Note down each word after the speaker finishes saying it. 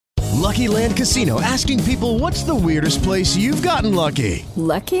Lucky Land Casino, asking people, what's the weirdest place you've gotten lucky?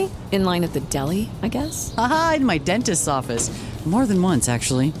 Lucky? In line at the deli, I guess? Aha, in my dentist's office. More than once,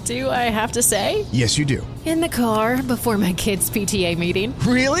 actually. Do I have to say? Yes, you do. In the car before my kids' PTA meeting.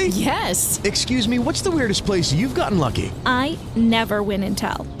 Really? Yes. Excuse me, what's the weirdest place you've gotten lucky? I never win and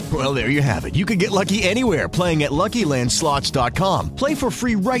tell. Well, there you have it. You can get lucky anywhere, playing at LuckyLandSlots.com. Play for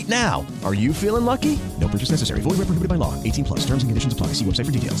free right now. Are you feeling lucky? No purchase necessary. Void where prohibited by law. 18 plus. Terms and conditions apply. See website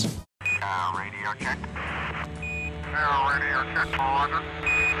for details. Radio check. Radio check for London.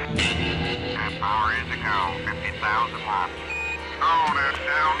 And power is to go. 50,000 watts. Oh, that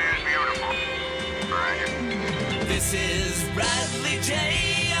sound is beautiful. Roger. This is Bradley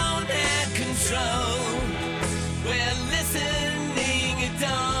J on air control. We're listening at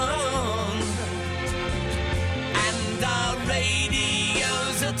dawn. And our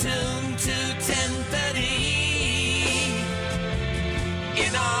radios are tuned to 1030.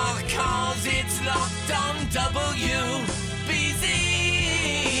 In our cars it's locked on WBZ.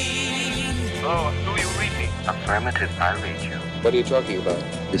 Oh, do you read me? Affirmative, I read you. What are you talking about?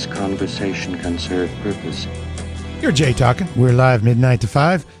 This conversation can serve purpose. You're Jay talking. We're live midnight to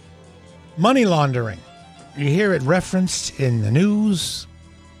 5. Money laundering. You hear it referenced in the news.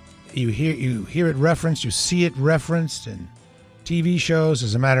 You hear it referenced. You see it referenced in TV shows.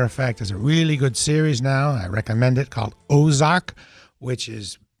 As a matter of fact, there's a really good series now. I recommend it, called Ozark, which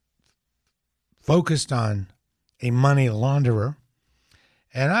is focused on a money launderer.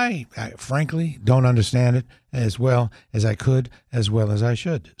 And I frankly don't understand it as well as I could, as well as I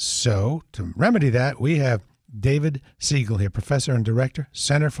should. So to remedy that, we have David Siegel here, professor and director,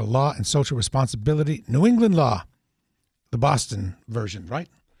 Center for Law and Social Responsibility, New England Law, the Boston version, right?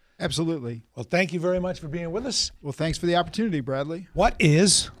 Absolutely. Well, thank you very much for being with us. Well, thanks for the opportunity, Bradley. What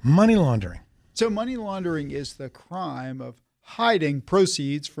is money laundering? So money laundering is the crime of hiding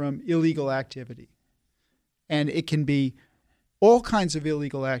proceeds from illegal activity. And it can be all kinds of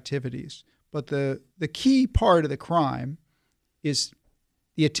illegal activities. But the key part of the crime is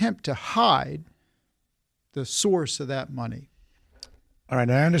the attempt to hide the source of that money. All right,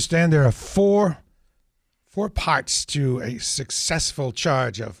 I understand there are four parts to a successful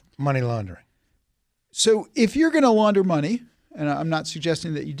charge of money laundering. So if you're going to launder money, and I'm not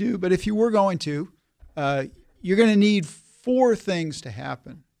suggesting that you do, but if you were going to, you're going to need four things to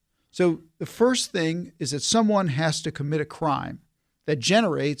happen. So the first thing is that someone has to commit a crime that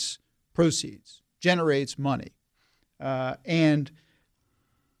generates proceeds, generates money. And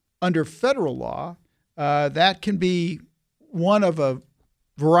under federal law, that can be one of a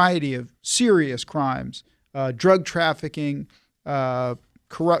variety of serious crimes, drug trafficking,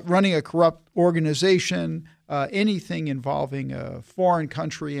 running a corrupt organization, anything involving a foreign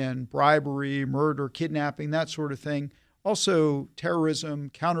country and bribery, murder, kidnapping, that sort of thing. Also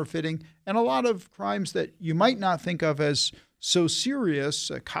terrorism, counterfeiting, and a lot of crimes that you might not think of as so serious,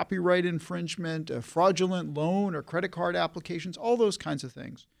 copyright infringement, a fraudulent loan or credit card applications, all those kinds of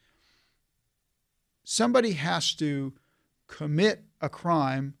things. Somebody has to commit a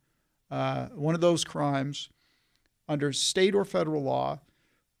crime, one of those crimes, under state or federal law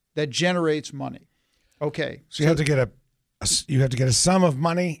that generates money. Okay. So you have to get a sum of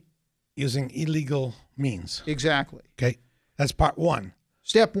money using illegal means. Exactly. Okay. That's part one.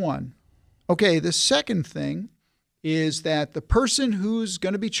 Step one. Okay. The second thing is that the person who's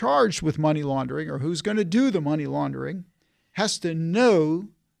going to be charged with money laundering or who's going to do the money laundering has to know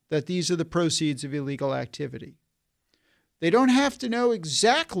that these are the proceeds of illegal activity. They don't have to know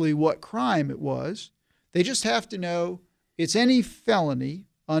exactly what crime it was. They just have to know it's any felony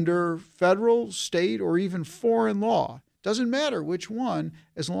under federal, state, or even foreign law. Doesn't matter which one,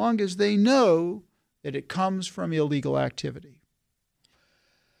 as long as they know that it comes from illegal activity.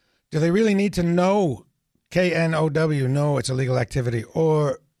 Do they really need to know, KNOW, know it's illegal activity,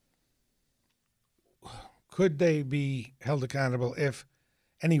 or could they be held accountable if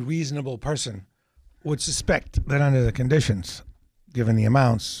any reasonable person would suspect that under the conditions, given the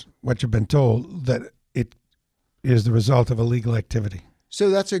amounts, what you've been told, that it is the result of illegal activity? So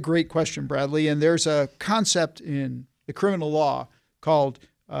that's a great question, Bradley. And there's a concept in the criminal law called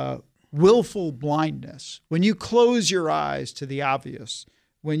willful blindness. When you close your eyes to the obvious,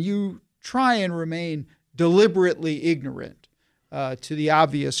 when you try and remain deliberately ignorant to the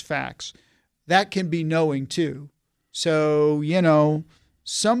obvious facts, that can be knowing too. So,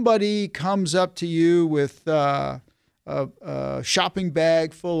 somebody comes up to you with a shopping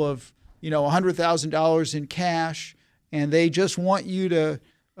bag full of, $100,000 in cash, and they just want you to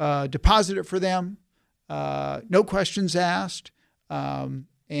deposit it for them, no questions asked,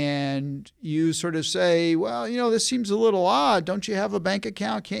 and you sort of say, well, this seems a little odd. Don't you have a bank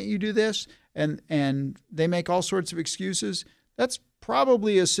account? Can't you do this? And they make all sorts of excuses. That's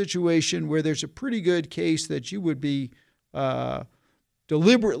probably a situation where there's a pretty good case that you would be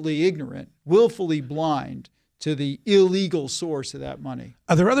deliberately ignorant, willfully blind to the illegal source of that money.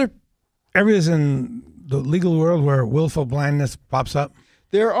 Are there other areas in the legal world where willful blindness pops up?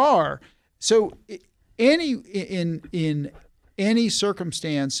 There are. So in any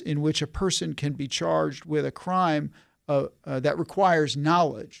circumstance in which a person can be charged with a crime that requires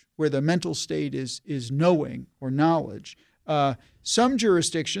knowledge, where the mental state is knowing or knowledge, some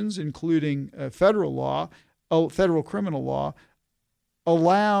jurisdictions, including federal criminal law,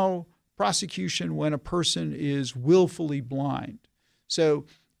 allow prosecution when a person is willfully blind. So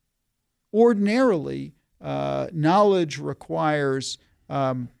ordinarily, knowledge requires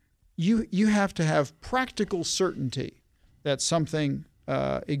you have to have practical certainty that something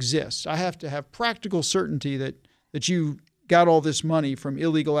exists. I have to have practical certainty that you got all this money from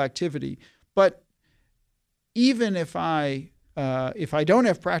illegal activity. But even if I don't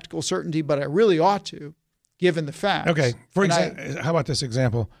have practical certainty, but I really ought to, given the facts. Okay. For example, how about this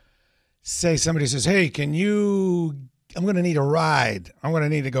example? Say somebody says, "Hey, I'm going to need a ride. I'm going to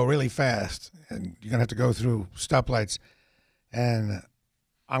need to go really fast, and you're going to have to go through stoplights, and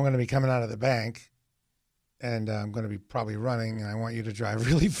I'm going to be coming out of the bank, and I'm going to be probably running, and I want you to drive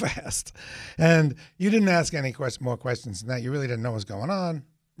really fast." And you didn't ask any more questions than that. You really didn't know what's going on,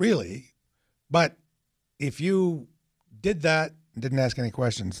 really. But if you did that and didn't ask any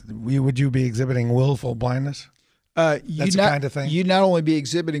questions, would you be exhibiting willful blindness? That's the kind of thing? You'd not only be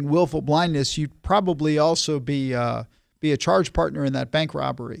exhibiting willful blindness, you'd probably also be a charge partner in that bank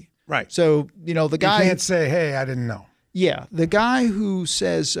robbery. Right. So, the guy... You can't say, "Hey, I didn't know." Yeah. The guy who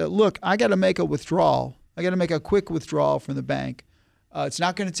says, look, I got to make a withdrawal. I got to make a quick withdrawal from the bank. It's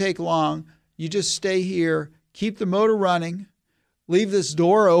not going to take long. You just stay here, keep the motor running, leave this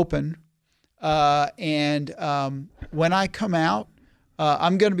door open, and when I come out,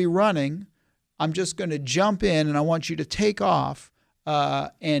 I'm going to be running. I'm just going to jump in, and I want you to take off,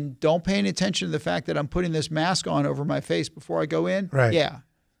 and don't pay any attention to the fact that I'm putting this mask on over my face before I go in. Right. Yeah,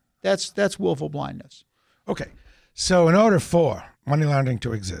 that's willful blindness. Okay. So in order for money laundering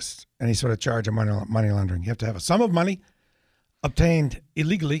to exist, any sort of charge of money laundering, you have to have a sum of money obtained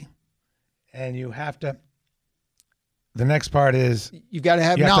illegally, and you have to, the next part is, you've got to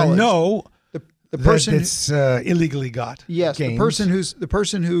have you knowledge. have to know the person that it's illegally got. Yes, gains. the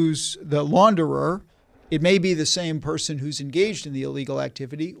person who's the launderer. It may be the same person who's engaged in the illegal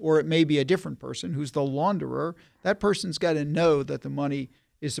activity, or it may be a different person who's the launderer. That person's got to know that the money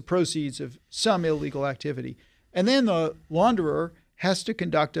is the proceeds of some illegal activity. And then the launderer has to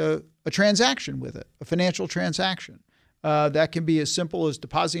conduct a transaction with it, a financial transaction. That can be as simple as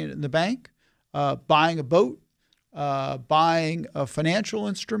depositing it in the bank, buying a boat, buying a financial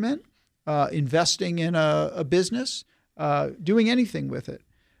instrument, investing in a business, doing anything with it.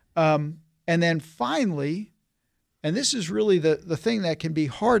 And then finally, and this is really the thing that can be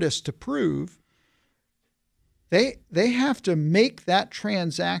hardest to prove, they have to make that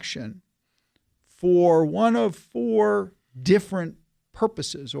transaction for one of four different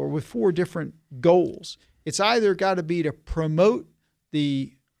purposes, or with four different goals. It's either got to be to promote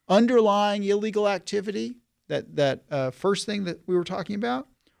the underlying illegal activity, that first thing that we were talking about,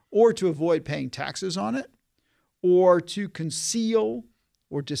 or to avoid paying taxes on it, or to conceal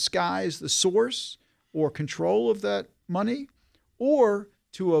or disguise the source or control of that money, or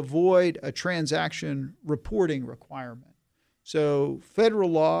to avoid a transaction reporting requirement. So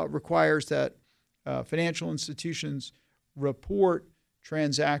federal law requires that financial institutions report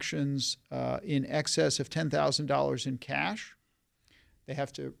transactions in excess of $10,000 in cash. They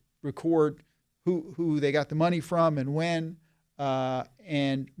have to record who they got the money from and when,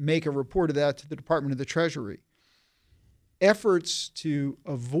 and make a report of that to the Department of the Treasury. Efforts to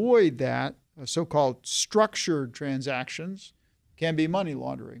avoid that, so-called structured transactions, can be money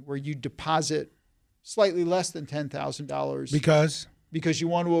laundering, where you deposit slightly less than $10,000 because you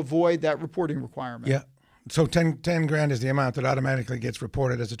want to avoid that reporting requirement. Yeah. So 10 grand is the amount that automatically gets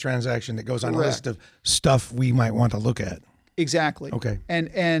reported as a transaction that goes on Correct. a list of stuff we might want to look at. Exactly. Okay. And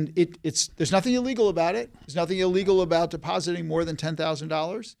it's there's nothing illegal about it. There's nothing illegal about depositing more than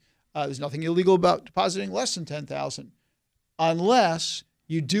 $10,000. There's nothing illegal about depositing less than $10,000, unless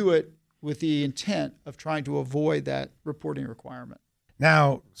you do it with the intent of trying to avoid that reporting requirement.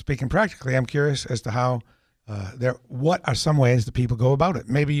 Now, speaking practically, I'm curious as to how what are some ways that people go about it?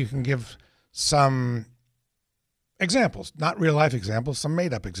 Maybe you can give some examples, not real life examples, some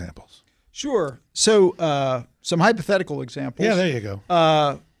made up examples. Sure. So some hypothetical examples. Yeah, there you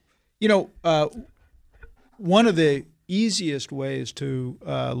go. One of the easiest ways to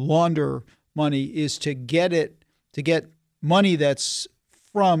launder money is to get money that's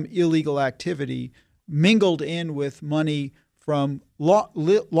from illegal activity mingled in with money from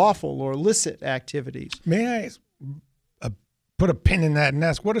lawful or licit activities. May I put a pin in that and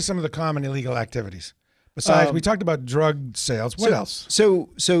ask, what are some of the common illegal activities? Besides, we talked about drug sales. What else? So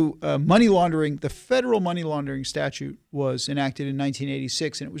money laundering, the federal money laundering statute was enacted in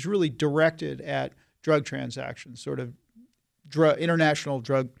 1986, and it was really directed at drug transactions, sort of international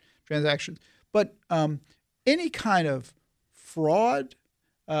drug transactions. But any kind of fraud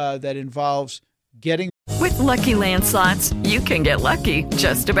that involves getting. With Lucky Land Slots, you can get lucky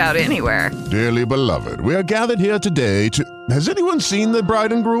just about anywhere. Dearly beloved, we are gathered here today to. Has anyone seen the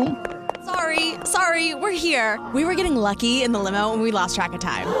bride and groom? Sorry, we're here. We were getting lucky in the limo and we lost track of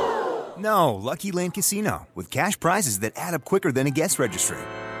time. No, Lucky Land Casino, with cash prizes that add up quicker than a guest registry.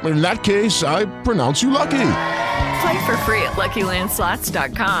 In that case, I pronounce you lucky. Play for free at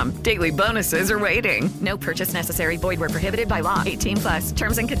LuckyLandSlots.com. Daily bonuses are waiting. No purchase necessary. Void where prohibited by law. 18+.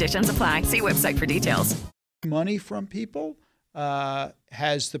 Terms and conditions apply. See website for details. Money from people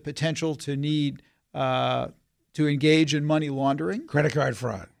has the potential to need to engage in money laundering.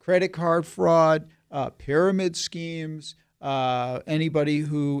 Credit card fraud, pyramid schemes, anybody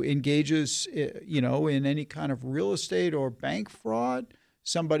who engages, in any kind of real estate or bank fraud,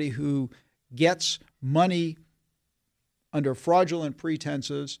 somebody who gets money under fraudulent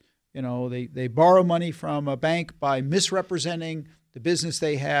pretenses. They borrow money from a bank by misrepresenting the business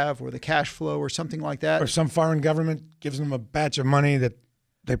they have or the cash flow or something like that. Or some foreign government gives them a batch of money that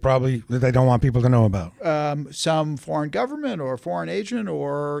they don't want people to know about. Some foreign government or foreign agent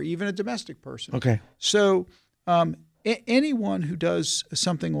or even a domestic person. Okay. So anyone who does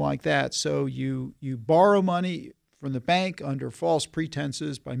something like that, so you borrow money from the bank under false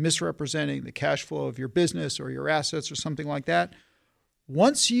pretenses by misrepresenting the cash flow of your business or your assets or something like that,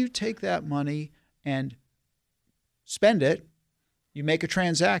 once you take that money and spend it, you make a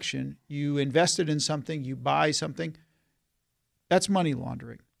transaction, you invest it in something, you buy something, that's money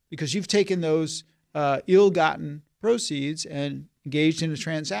laundering because you've taken those ill-gotten proceeds and engaged in a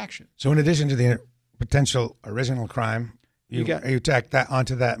transaction. So in addition to the potential original crime, you tack that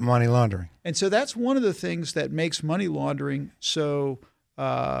onto that money laundering. And so that's one of the things that makes money laundering so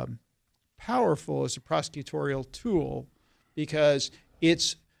powerful as a prosecutorial tool because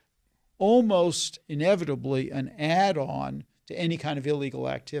it's almost inevitably an add-on to any kind of illegal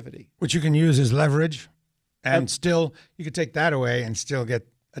activity. Which you can use as leverage. And still, you could take that away and still get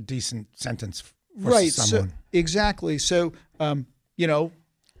a decent sentence for someone. So, exactly. So,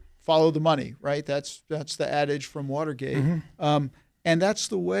 follow the money, right? That's the adage from Watergate. Mm-hmm. And that's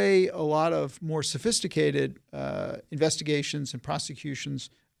the way a lot of more sophisticated investigations and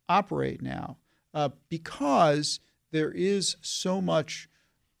prosecutions operate now because there is so much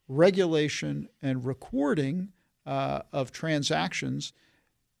regulation and recording of transactions.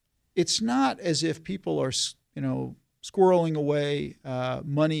 It's not as if people are, squirreling away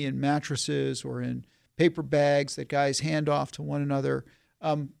money in mattresses or in paper bags that guys hand off to one another.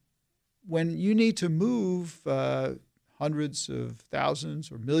 When you need to move hundreds of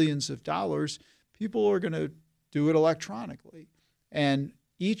thousands or millions of dollars, people are going to do it electronically. And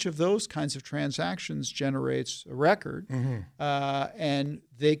each of those kinds of transactions generates a record, and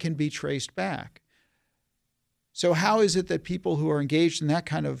they can be traced back. So how is it that people who are engaged in that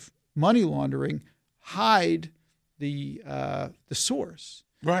kind of money laundering hide the source?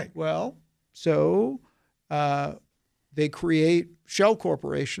 Right. Well, so they create shell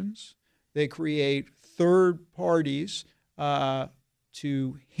corporations. They create third parties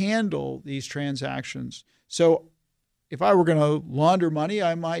to handle these transactions. So if I were going to launder money,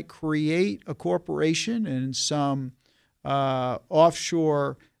 I might create a corporation in some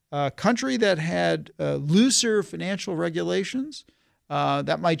offshore country that had looser financial regulations.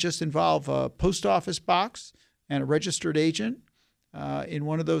 That might just involve a post office box and a registered agent in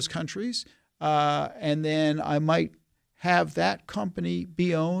one of those countries. And then I might have that company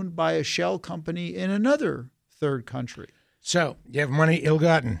be owned by a shell company in another third country. So you have money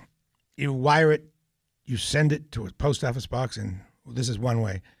ill-gotten. You wire it, you send it to a post office box, and this is one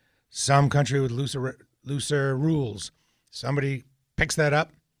way. Some country with looser rules. Somebody picks that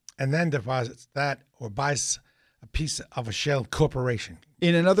up and then deposits that or buys a piece of a shell corporation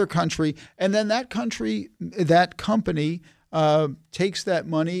in another country, and then that company takes that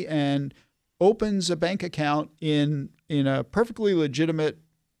money and opens a bank account in a perfectly legitimate,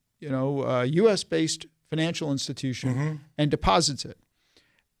 U.S.-based financial institution and deposits it.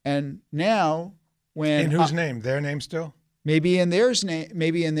 And now, when in whose name? Their name still? Maybe in theirs name,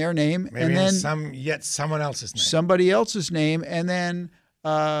 maybe in their name, Maybe and then someone else's name. Somebody else's name, and then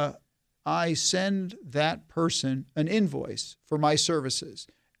I send that person an invoice for my services,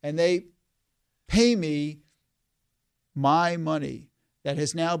 and they pay me my money that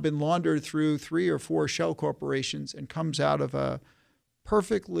has now been laundered through 3 or 4 shell corporations and comes out of a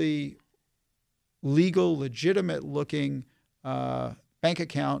perfectly legal, legitimate-looking bank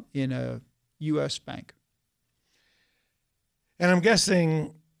account in a U.S. bank. And I'm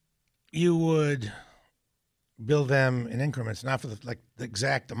guessing you would bill them in increments, not for the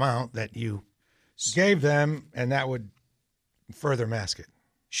exact amount that you gave them, and that would further mask it.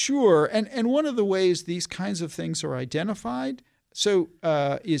 Sure, and one of the ways these kinds of things are identified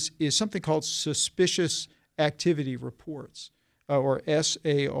is something called suspicious activity reports, or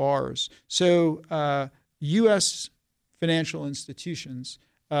SARs. So U.S. financial institutions,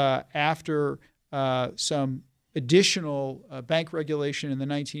 after some additional bank regulation in the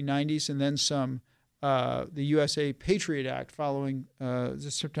 1990s, and then some the USA Patriot Act following the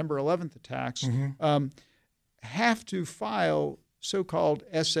September 11th attacks, have to file so-called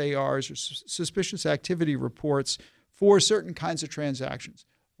SARs, or suspicious activity reports, for certain kinds of transactions.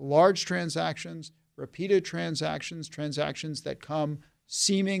 Large transactions, repeated transactions, transactions that come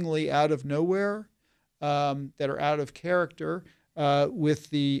seemingly out of nowhere, that are out of character with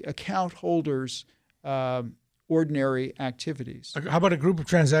the account holders' ordinary activities. How about a group of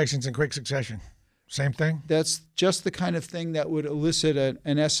transactions in quick succession? Same thing? That's just the kind of thing that would elicit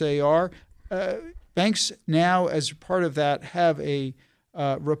an SAR. Banks now, as part of that, have an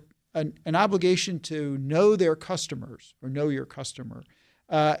obligation to know their customers, or know your customer.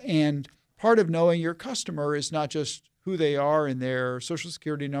 And part of knowing your customer is not just who they are and their Social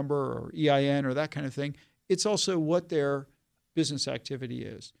Security number or EIN or that kind of thing. It's also what their business activity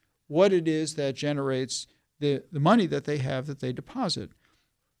is, what it is that generates the money that they have that they deposit.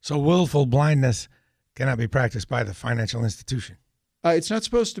 So willful blindness cannot be practiced by the financial institution. It's not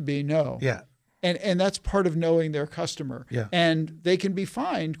supposed to be, no. Yeah. And that's part of knowing their customer. Yeah. And they can be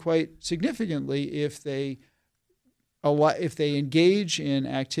fined quite significantly if they engage in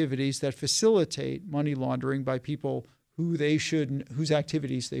activities that facilitate money laundering by people whose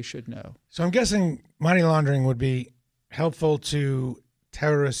activities they should know. So I'm guessing money laundering would be helpful to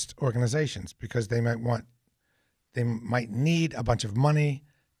terrorist organizations because they might need a bunch of money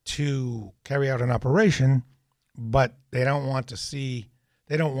to carry out an operation, but they don't want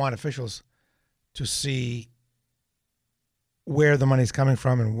officials to see where the money's coming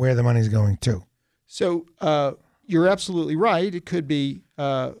from and where the money's going to. So you're absolutely right. It could be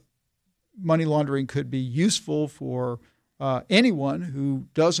money laundering could be useful for anyone who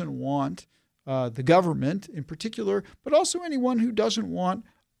doesn't want the government in particular, but also anyone who doesn't want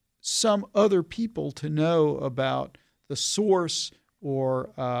some other people to know about the source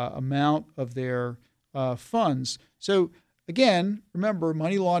or amount of their funds. So again, remember,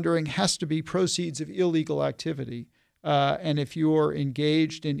 money laundering has to be proceeds of illegal activity. And if you're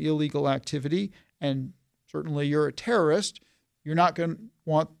engaged in illegal activity, and certainly you're a terrorist, you're not going to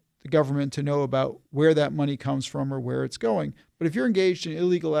want the government to know about where that money comes from or where it's going. But if you're engaged in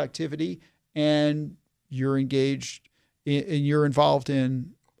illegal activity and you're involved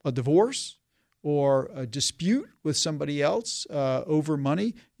in a divorce or a dispute with somebody else over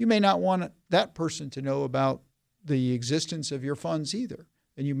money, you may not want that person to know about the existence of your funds either.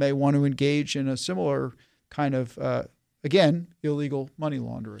 And you may want to engage in a similar kind of, again, illegal money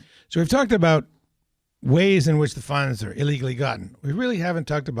laundering. So we've talked about ways in which the funds are illegally gotten. We really haven't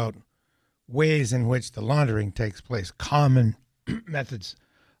talked about ways in which the laundering takes place, common methods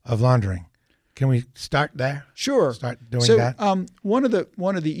of laundering. Can we start there? Sure. Start doing that.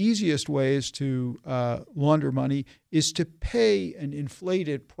 One of the easiest ways to launder money is to pay an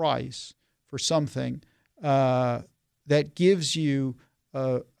inflated price for something that gives you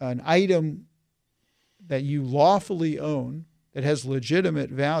an item that you lawfully own that has legitimate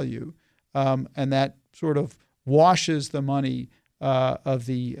value, and that sort of washes the money of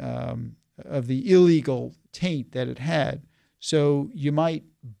the illegal taint that it had. So you might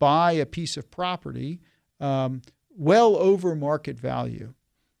buy a piece of property well over market value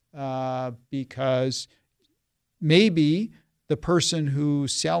because maybe the person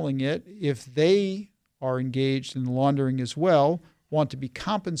who's selling it, if they are engaged in laundering as well, want to be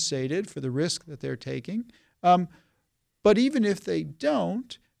compensated for the risk that they're taking. But even if they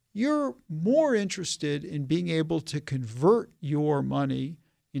don't, you're more interested in being able to convert your money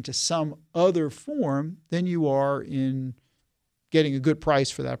into some other form than you are in getting a good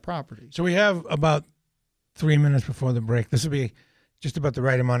price for that property. So we have about 3 minutes before the break. This will be just about the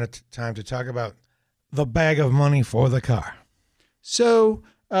right amount of time to talk about the bag of money for the car. So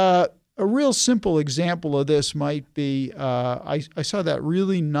a real simple example of this might be I saw that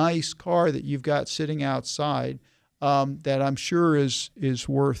really nice car that you've got sitting outside that I'm sure is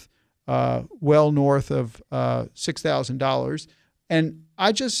worth well north of $6,000. And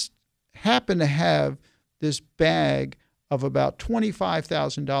I just happen to have this bag of about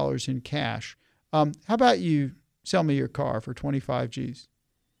 $25,000 in cash. How about you sell me your car for 25 G's?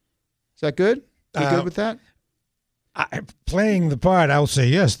 Is that good? You good with that? Playing the part, I'll say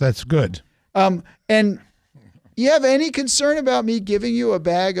yes, that's good. And you have any concern about me giving you a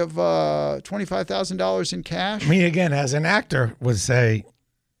bag of $25,000 in cash? Me, again, as an actor, would say,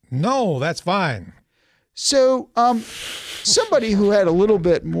 no, that's fine. So somebody who had a little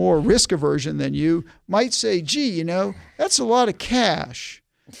bit more risk aversion than you might say, gee, that's a lot of cash.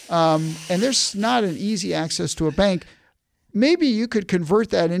 And there's not an easy access to a bank. Maybe you could convert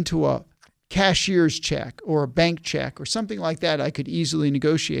that into a cashier's check or a bank check or something like that I could easily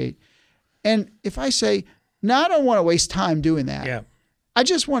negotiate. And if I say, no, I don't want to waste time doing that. Yeah. I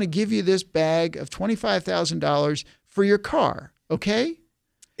just want to give you this bag of $25,000 for your car, okay?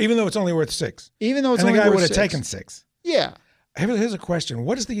 Even though it's only worth $6,000. Even though it's and only the guy worth would have $6,000. taken $6,000. Yeah. Here's a question.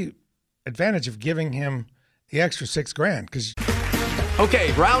 What is the advantage of giving him the extra $6,000? Because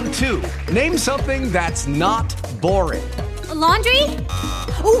Okay, round two. Name something that's not boring. A laundry?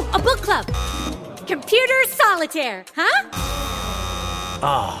 Ooh, a book club. Computer solitaire, huh?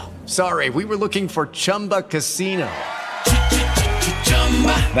 Ah, sorry, we were looking for Chumba Casino.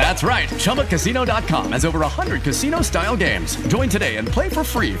 That's right, ChumbaCasino.com has over 100 casino-style games. Join today and play for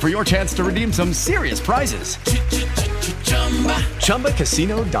free for your chance to redeem some serious prizes.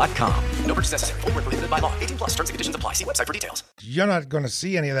 ChumbaCasino.com. No purchase necessary. Void where prohibited by law. 18+ terms and conditions apply. See website for details. you're not going to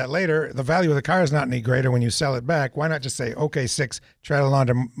see any of that later. The value of the car is not any greater when you sell it back. Why not just say, okay, $6,000, try to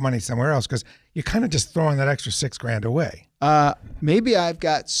launder money somewhere else? Because you're kind of just throwing that extra $6,000 away. Maybe I've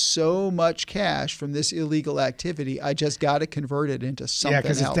got so much cash from this illegal activity, I just got to convert it into something else. Yeah,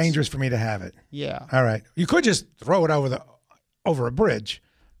 because it's dangerous for me to have it. Yeah. All right. You could just throw it over a bridge.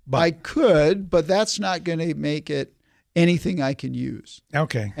 But I could, but that's not going to make it anything I can use.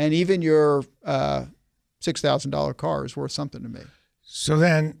 Okay. And even your $6,000 car is worth something to me. So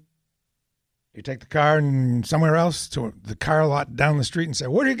then you take the car and somewhere else to the car lot down the street and say,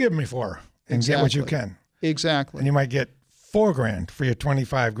 what are you giving me for? And get what you can. Exactly. And you might get $4,000 for your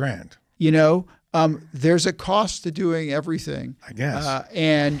 $25,000. You know, there's a cost to doing everything. I guess.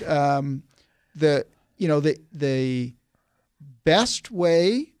 The best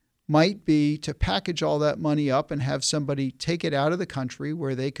way might be to package all that money up and have somebody take it out of the country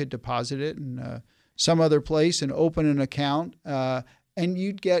where they could deposit it in some other place and open an account, and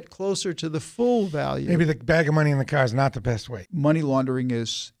you'd get closer to the full value. Maybe the bag of money in the car is not the best way. Money laundering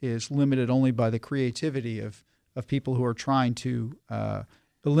is limited only by the creativity of people who are trying to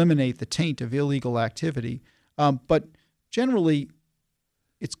eliminate the taint of illegal activity. But generally,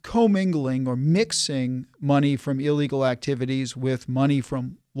 it's commingling or mixing money from illegal activities with money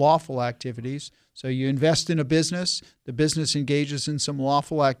from lawful activities. So you invest in a business, the business engages in some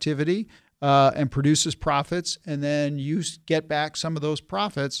lawful activity and produces profits, and then you get back some of those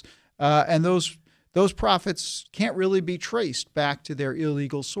profits, and those profits can't really be traced back to their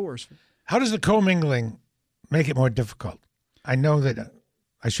illegal source. How does the commingling make it more difficult? I know that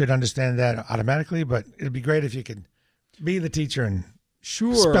I should understand that automatically, but it'd be great if you could be the teacher and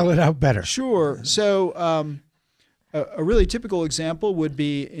spell it out better. Sure. So a really typical example would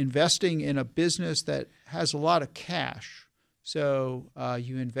be investing in a business that has a lot of cash. So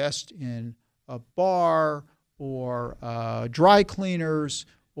you invest in a bar or dry cleaners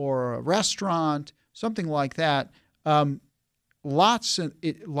or a restaurant, something like that. Lots and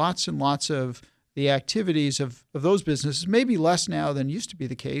lots of the activities of those businesses, maybe less now than used to be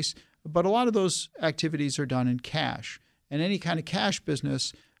the case, but a lot of those activities are done in cash. And any kind of cash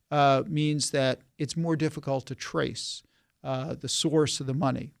business means that it's more difficult to trace the source of the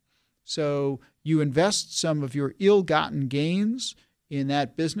money. So you invest some of your ill-gotten gains in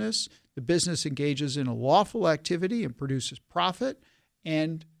that business. The business engages in a lawful activity and produces profit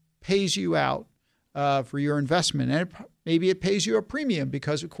and pays you out for your investment. And maybe it pays you a premium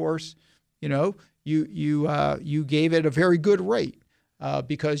because, of course, you gave it a very good rate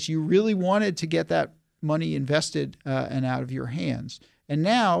because you really wanted to get that money invested and out of your hands. And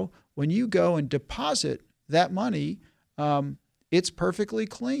now when you go and deposit that money, it's perfectly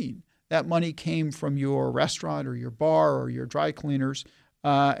clean. That money came from your restaurant or your bar or your dry cleaners,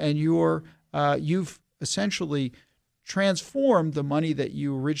 and you've essentially transformed the money that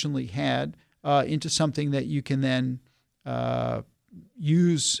you originally had into something that you can then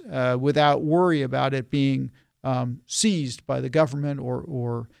use without worry about it being seized by the government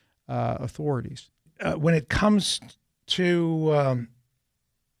or authorities. When it comes to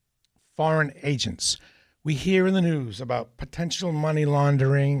foreign agents, we hear in the news about potential money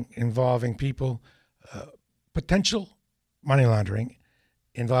laundering involving people,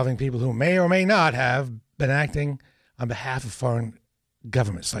 who may or may not have been acting on behalf of foreign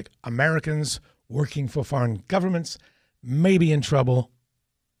governments, like Americans working for foreign governments may be in trouble,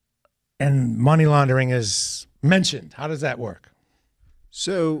 and money laundering is mentioned. How does that work?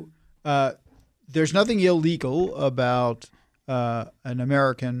 So there's nothing illegal about an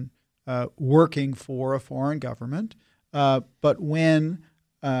American working for a foreign government, but when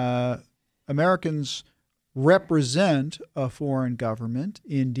Americans represent a foreign government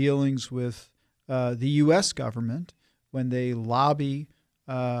in dealings with the U.S. government, when they lobby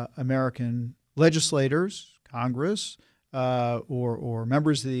American legislators, Congress, or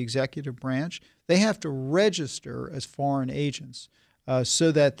members of the executive branch, they have to register as foreign agents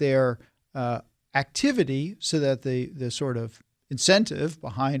so that their activity, so that the sort of incentive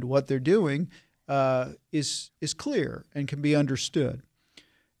behind what they're doing is clear and can be understood.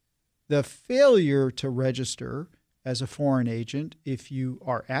 The failure to register as a foreign agent, if you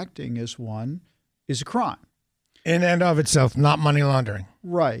are acting as one, is a crime. In and of itself, not money laundering.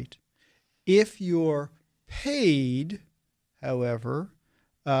 Right. If you're paid, however,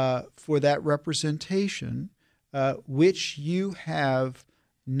 for that representation, which you have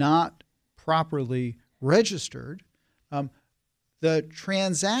not properly registered, the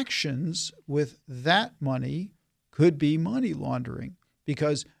transactions with that money could be money laundering,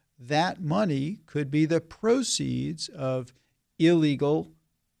 because that money could be the proceeds of illegal,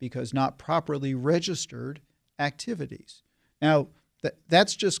 because not properly registered, activities. Now,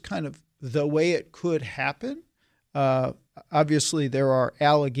 that's just kind of the way it could happen. Obviously, there are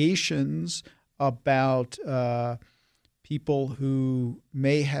allegations about people who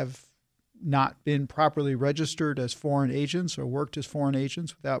may have not been properly registered as foreign agents or worked as foreign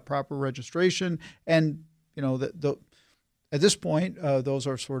agents without proper registration. And, at this point, those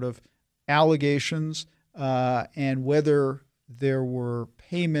are sort of allegations, and whether there were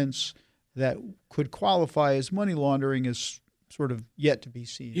payments that could qualify as money laundering is sort of yet to be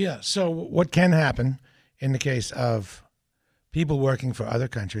seen. Yeah. So what can happen in the case of people working for other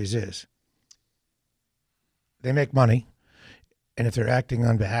countries is they make money, and if they're acting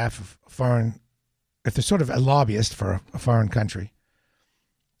on behalf of if they're sort of a lobbyist for a foreign country,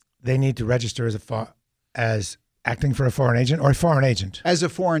 they need to register as acting for a foreign agent or a foreign agent. As a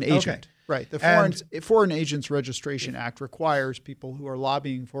foreign agent. Okay. Right. The Foreign Agents Registration Act requires people who are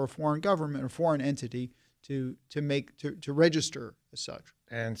lobbying for a foreign government or foreign entity to register as such.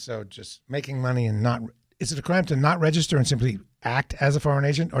 And so just making money and not – is it a crime to not register and simply act as a foreign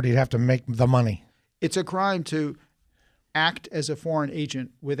agent, or do you have to make the money? It's a crime to act as a foreign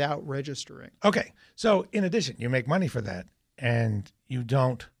agent without registering. Okay. So in addition, you make money for that and you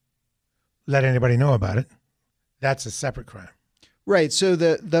don't let anybody know about it. That's a separate crime. Right. So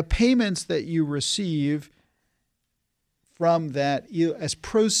the payments that you receive from that as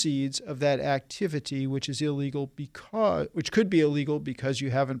proceeds of that activity, which is illegal which could be illegal because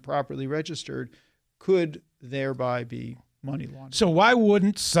you haven't properly registered, could thereby be money laundering. So why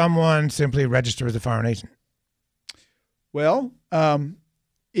wouldn't someone simply register as a foreign agent? Well,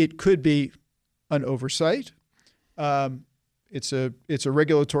 it could be an oversight. It's a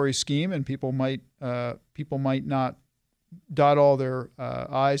regulatory scheme, and people might not dot all their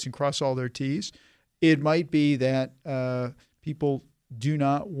I's and cross all their T's. It might be that people do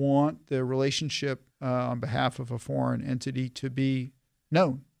not want the relationship on behalf of a foreign entity to be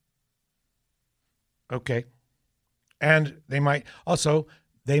known. Okay. And they might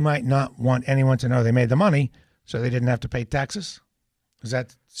not want anyone to know they made the money, so they didn't have to pay taxes? Is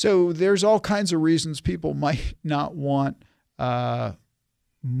that so? There's all kinds of reasons people might not want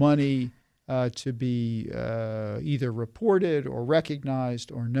money to be either reported or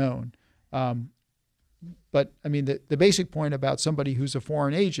recognized or known. But I mean, the basic point about somebody who's a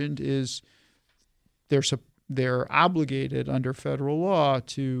foreign agent is they're obligated under federal law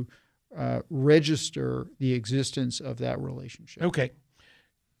to register the existence of that relationship. Okay.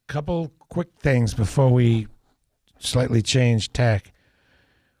 Couple quick things before we slightly change tack.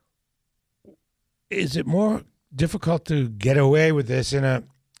 Is it more difficult to get away with this in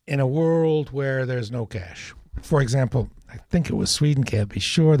a world where there's no cash? For example, I think it was Sweden, can't be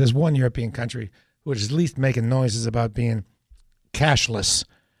sure. There's one European country who is at least making noises about being cashless.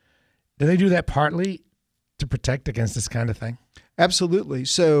 Do they do that partly to protect against this kind of thing? Absolutely.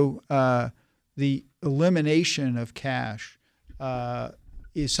 So the elimination of cash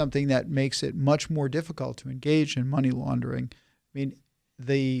is something that makes it much more difficult to engage in money laundering. I mean,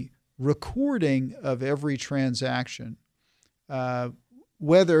 the recording of every transaction,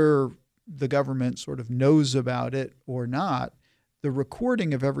 whether the government sort of knows about it or not, the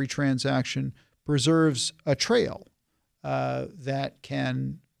recording of every transaction preserves a trail that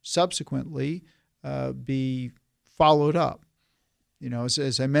can subsequently be followed up. You know,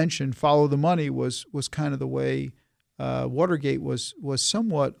 as I mentioned, follow the money was kind of the way Watergate was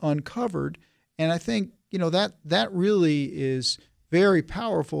somewhat uncovered, and I think that really is very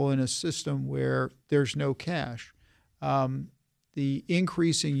powerful in a system where there's no cash. The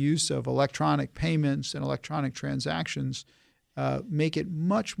increasing use of electronic payments and electronic transactions make it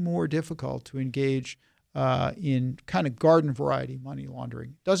much more difficult to engage in kind of garden variety money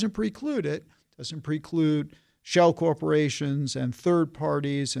laundering. Doesn't preclude it. Doesn't preclude shell corporations and third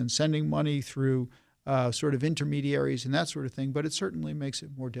parties and sending money through sort of intermediaries and that sort of thing, but it certainly makes it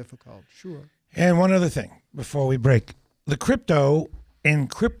more difficult. Sure. And one other thing before we break. The crypto in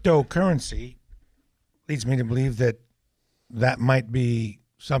cryptocurrency leads me to believe that might be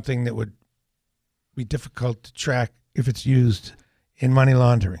something that would be difficult to track if it's used in money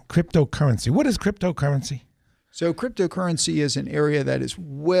laundering. Cryptocurrency. What is cryptocurrency? So cryptocurrency is an area that is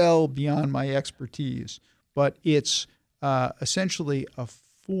well beyond my expertise, but it's essentially a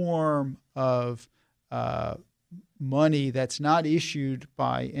form of money that's not issued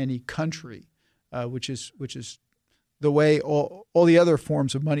by any country, which is the way all the other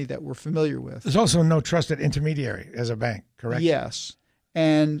forms of money that we're familiar with. There's also no trusted intermediary as a bank, correct? Yes.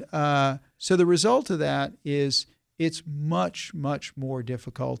 And so the result of that is it's much, much more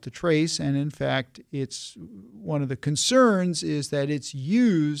difficult to trace. And in fact, it's one of the concerns is that it's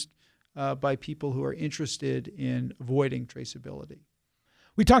used by people who are interested in avoiding traceability.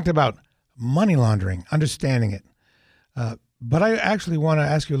 We talked about money laundering, understanding it. But I actually want to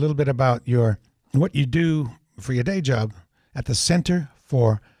ask you a little bit about what you do for your day job at the Center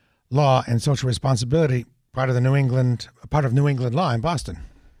for Law and Social Responsibility, part of New England Law in Boston.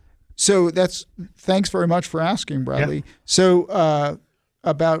 So thanks very much for asking, Bradley. Yeah. So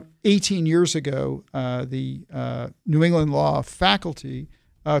about 18 years ago, the New England Law faculty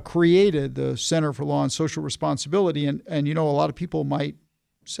created the Center for Law and Social Responsibility. And a lot of people might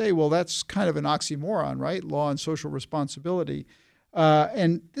say, well, that's kind of an oxymoron, right? Law and social responsibility.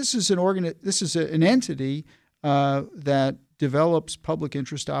 And this is an entity that develops public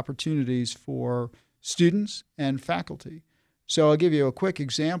interest opportunities for students and faculty. So I'll give you a quick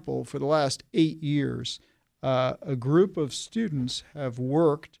example. For the last 8 years, a group of students have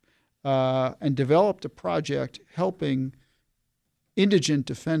worked and developed a project helping indigent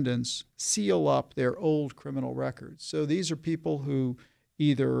defendants seal up their old criminal records. So these are people who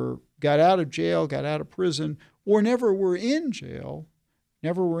either got out of jail, got out of prison, or never were in jail,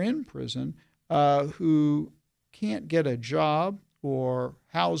 never were in prison, who can't get a job or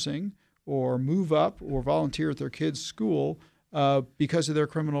housing or move up or volunteer at their kids' school because of their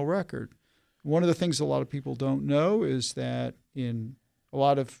criminal record. One of the things a lot of people don't know is that in a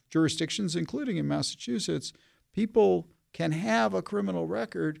lot of jurisdictions, including in Massachusetts, people can have a criminal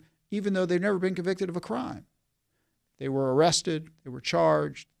record even though they've never been convicted of a crime. They were arrested, they were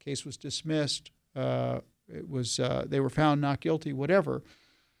charged, the case was dismissed, they were found not guilty, whatever.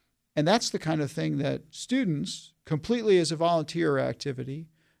 And that's the kind of thing that students, completely as a volunteer activity,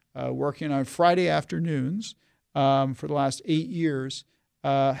 working on Friday afternoons for the last 8 years,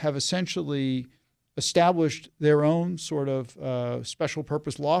 have essentially established their own sort of special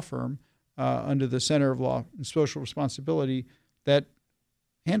purpose law firm under the Center of Law and Social Responsibility that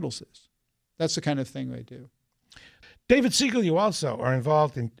handles this. That's the kind of thing they do. David Siegel, you also are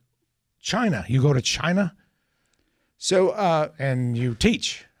involved in China. You go to China, and you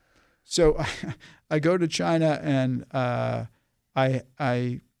teach. So I go to China and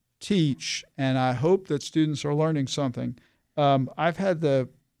I teach, and I hope that students are learning something. I've had the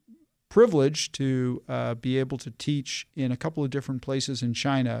privilege to be able to teach in a couple of different places in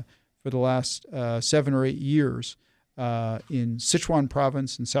China for the last 7 or 8 years in Sichuan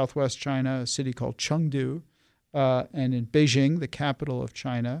province in southwest China, a city called Chengdu, and in Beijing, the capital of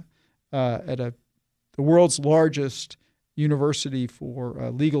China, at the world's largest university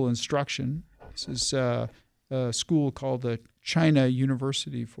for legal instruction. This is a school called the China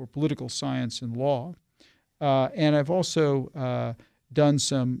University for Political Science and Law. And I've also done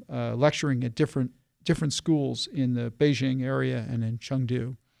some lecturing at different schools in the Beijing area and in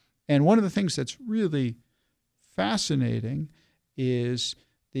Chengdu. And one of the things that's really fascinating is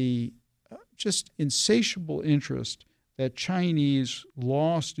the just insatiable interest that Chinese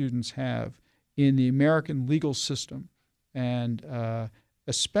law students have in the American legal system and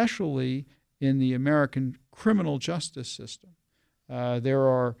especially in the American criminal justice system. There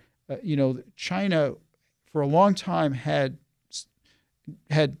are, China for a long time had,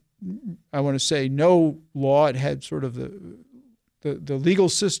 I want to say, no law. It had sort of the legal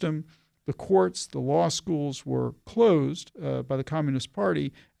system, the courts, the law schools were closed by the Communist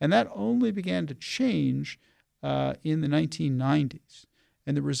Party, and that only began to change in the 1990s.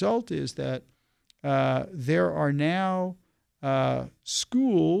 And the result is that there are now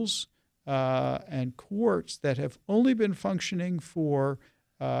schools and courts that have only been functioning for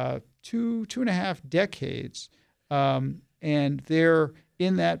 2.5 decades. And they're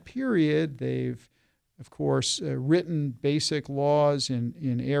in that period, they've, of course, written basic laws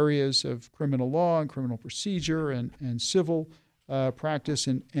in areas of criminal law and criminal procedure and civil practice.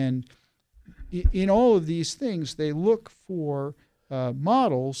 And in all of these things, they look for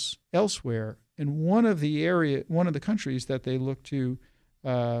models elsewhere. And one of the countries that they look to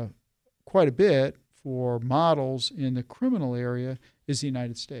quite a bit for models in the criminal area is the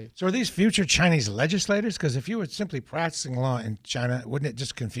United States. So are these future Chinese legislators? Because if you were simply practicing law in China, wouldn't it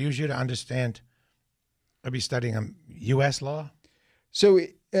just confuse you to understand or be studying U.S. law? So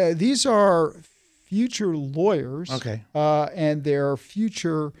these are future lawyers, okay, and they're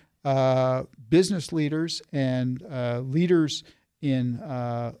future business leaders and leaders in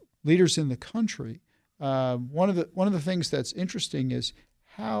the country. One of the things that's interesting is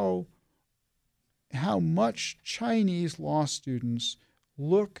how much Chinese law students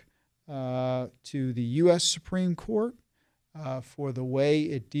look to the U.S. Supreme Court for the way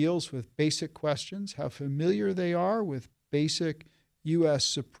it deals with basic questions, how familiar they are with basic U.S.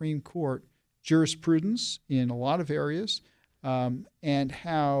 Supreme Court jurisprudence in a lot of areas, and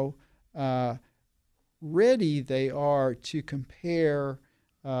how ready they are to compare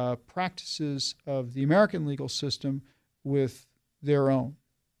practices of the American legal system with their own.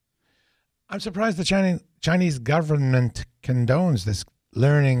 I'm surprised the Chinese government condones this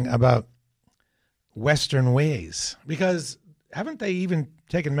learning about Western ways, because haven't they even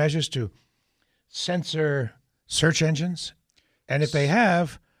taken measures to censor search engines? And if they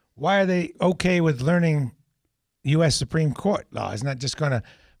have, why are they okay with learning U.S. Supreme Court law? Isn't that just going to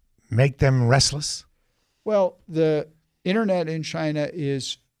make them restless? Well, the internet in China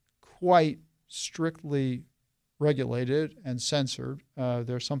is quite strictly regulated and censored.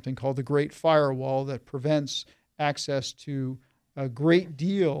 There's something called the Great Firewall that prevents access to a great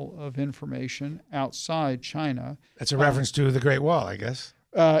deal of information outside China. That's a reference to the Great Wall, I guess.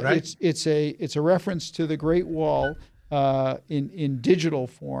 Right? It's a reference to the Great Wall in digital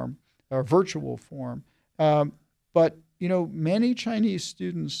form or virtual form. But many Chinese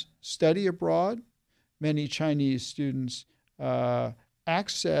students study abroad. Many Chinese students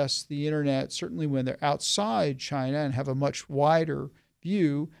access the internet certainly when they're outside China and have a much wider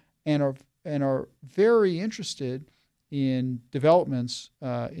view, and are very interested in developments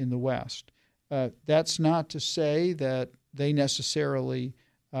in the West. That's not to say that they necessarily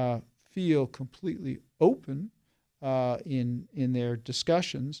feel completely open in their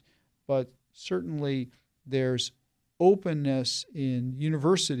discussions, but certainly there's openness in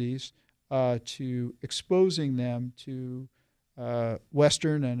universities to exposing them to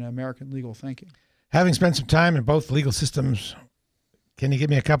Western and American legal thinking. Having spent some time in both legal systems, can you give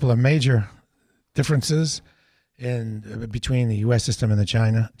me a couple of major differences between the U.S. system and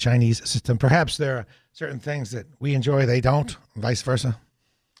the Chinese system? Perhaps there are certain things that we enjoy, they don't, vice versa.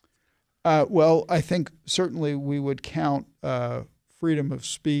 Well, I think certainly we would count freedom of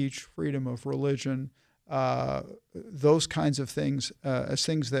speech, freedom of religion, those kinds of things as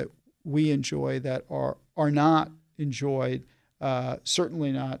things that we enjoy that are not enjoyed,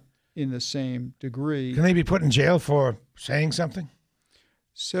 certainly not in the same degree. Can they be put in jail for saying something?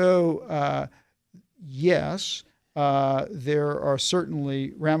 So, yes, there are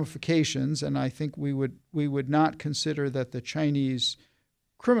certainly ramifications, and I think we would not consider that the Chinese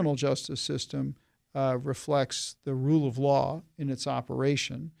criminal justice system reflects the rule of law in its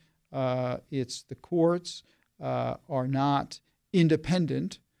operation. It's the courts are not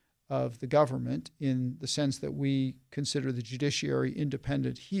independent of the government in the sense that we consider the judiciary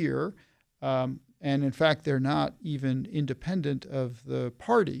independent here. And in fact, they're not even independent of the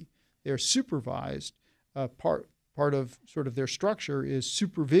party. They're supervised. Part of sort of their structure is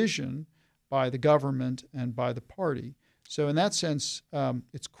supervision by the government and by the party. So in that sense,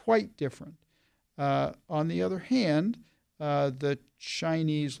 it's quite different. On the other hand, the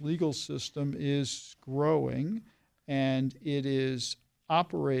Chinese legal system is growing, and it is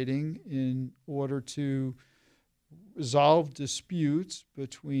operating in order to resolve disputes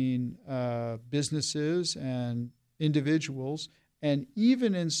between businesses and individuals. And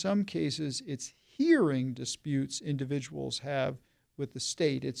even in some cases, it's hearing disputes individuals have with the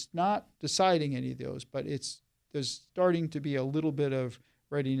state. It's not deciding any of those, but there's starting to be a little bit of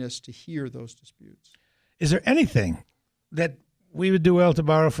readiness to hear those disputes. Is there anything that we would do well to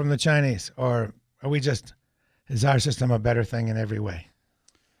borrow from the Chinese, or is our system a better thing in every way?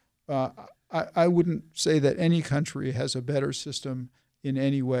 I wouldn't say that any country has a better system in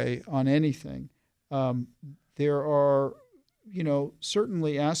any way on anything. There are,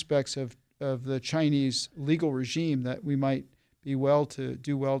 certainly aspects of the Chinese legal regime that we might do well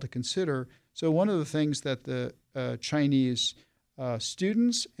to consider. So one of the things that the Chinese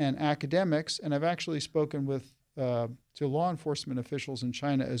students and academics, and I've actually spoken with to law enforcement officials in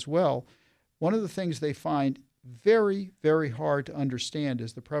China as well, one of the things they find very, very hard to understand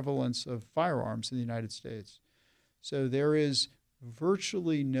is the prevalence of firearms in the United States. So there is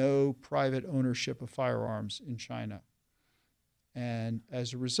virtually no private ownership of firearms in China. And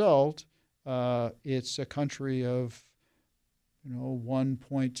as a result, it's a country of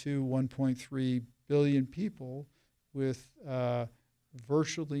 1.2, 1.3 billion people with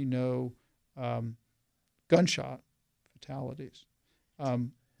virtually no gunshot fatalities.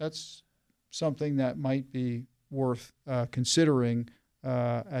 That's something that might be worth considering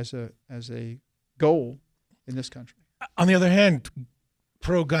as a goal in this country. On the other hand,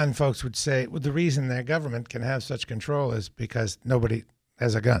 pro-gun folks would say, well, the reason their government can have such control is because nobody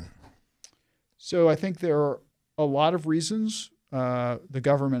has a gun. So I think there are a lot of reasons the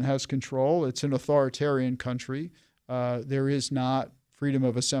government has control. It's an authoritarian country. There is not freedom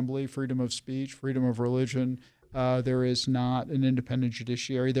of assembly, freedom of speech, freedom of religion. There is not an independent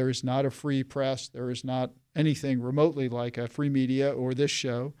judiciary. There is not a free press. There is not anything remotely like a free media or this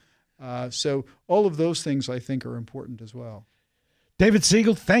show. So all of those things, I think, are important as well. David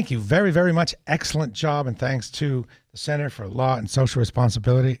Siegel, thank you very, very much. Excellent job, and thanks to the Center for Law and Social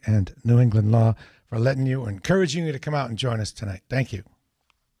Responsibility and New England Law for encouraging you to come out and join us tonight. Thank you.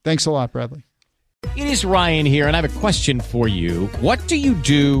 Thanks a lot, Bradley. It is Ryan here, and I have a question for you. What do you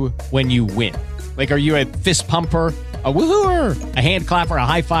do when you win? Like, are you a fist pumper, a woohooer, a hand clapper, a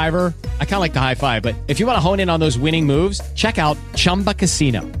high fiver? I kind of like the high five, but if you want to hone in on those winning moves, check out Chumba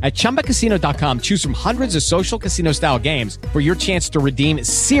Casino. At ChumbaCasino.com, choose from hundreds of social casino-style games for your chance to redeem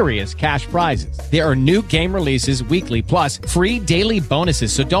serious cash prizes. There are new game releases weekly, plus free daily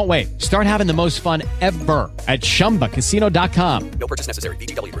bonuses. So don't wait. Start having the most fun ever at ChumbaCasino.com. No purchase necessary.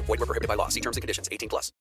 VGW Group. Void where prohibited by law. See terms and conditions. 18+.